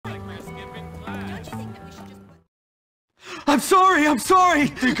I'm sorry, I'm sorry!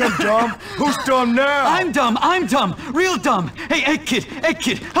 Think I'm dumb? Who's dumb now? I'm dumb, real dumb! Hey, Egg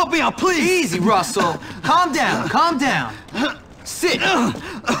Kid, help me out, please! Easy, Russell. Calm down. Sit.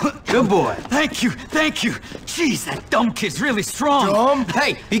 Good boy. Thank you. Jeez, that dumb kid's really strong. Dumb?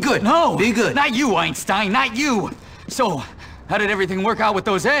 Hey, be good. No, Be good. Not you, Einstein, not you. So, how did everything work out with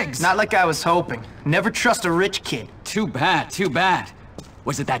those eggs? Not like I was hoping. Never trust a rich kid. Too bad.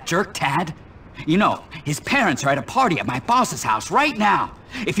 Was it that jerk Tad? You know, his parents are at a party at my boss's house right now.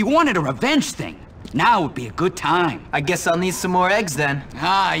 If you wanted a revenge thing, now would be a good time. I guess I'll need some more eggs then.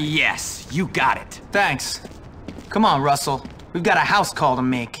 Ah, yes, you got it. Thanks. Come on, Russell. We've got a house call to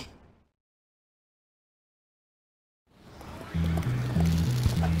make.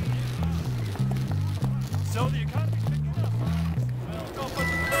 So the economy's picking up. Well, go for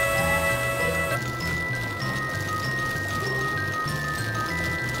the...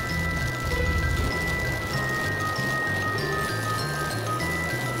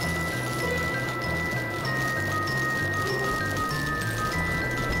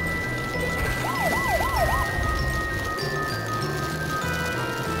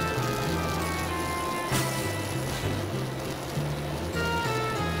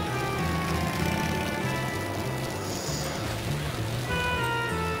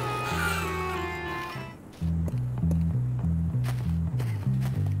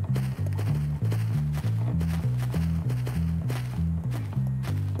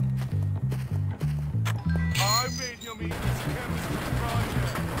 I made him eat his chemistry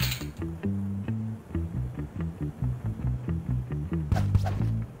project.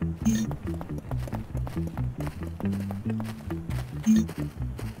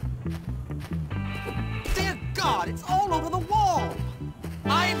 Dear God, it's all over the wall!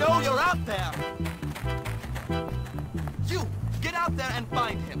 I know you're out there! You, get out there and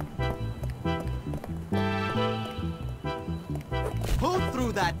find him! Who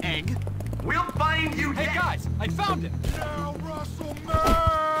threw that egg? We'll find you Hey guys, I found it! Now, Russell,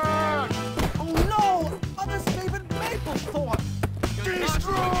 man! Oh no! Mother's favorite Maplethorpe!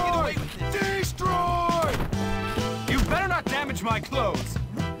 Destroy! Destroy! You better not damage my clothes!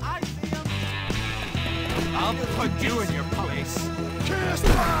 I see him! I'll put you in your place. Kiss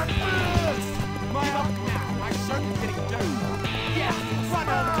my ass! My up now, my shirt is getting dirty. Yeah! Run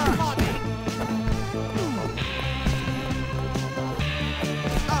out of the body!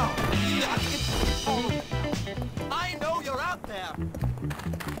 Oh! Yeah, it's all over. I know you're out there!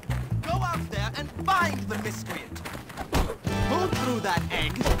 Go out there and find the miscreant! Who threw that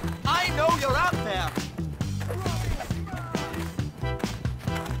egg? I know you're out there!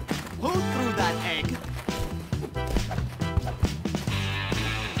 Who threw that egg?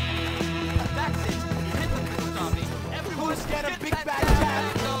 That's it! Hit the little zombie! Everyone's get a big bad jab!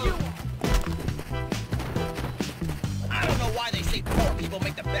 I don't know why they say poor people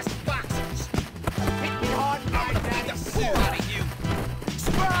make the best boxers. Hit me hard, I'm gonna beat the poor out of you.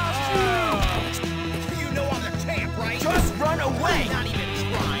 You know I'm the champ, right? Just run away! I'm not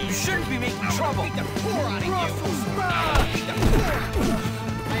even trying. You shouldn't be making I'm trouble. gonna beat the poor out of you. Russell, I'm smash! gonna beat the poor out of you.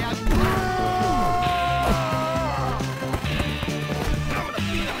 I'm gonna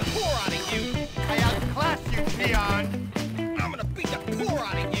beat the poor out of you. I outclass you, Keon! I'm gonna beat the poor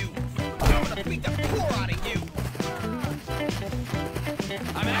out of you. I'm gonna beat the poor out of you.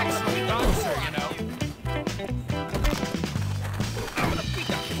 I'm an excellent boxer, you know. I'm gonna beat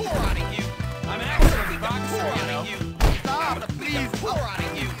the poor out of you. I'm an I'm gonna excellent beat the boxer, poor you out know. of you. I'm gonna beat the poor out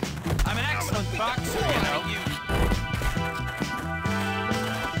of you. I'm an excellent boxer, you know.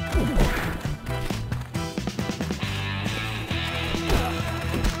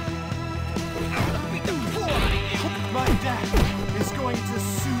 My dad is going to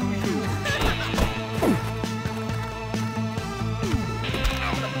sue you.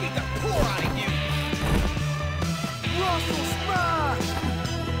 I'm gonna beat the poor out of you. Russell, smash!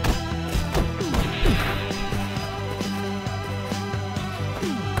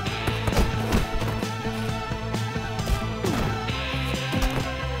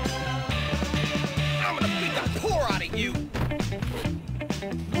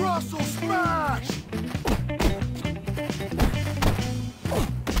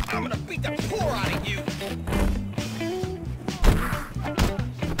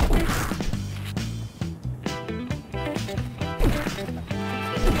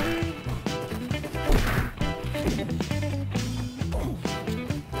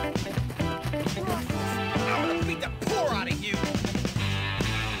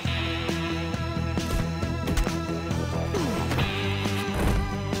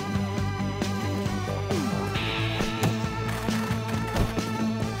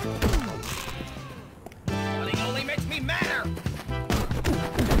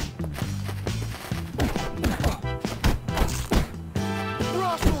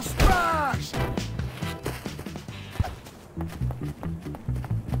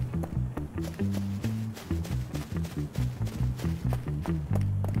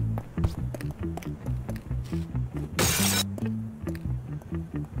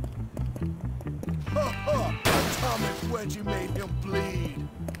 when you made him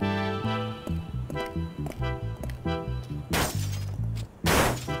bleed.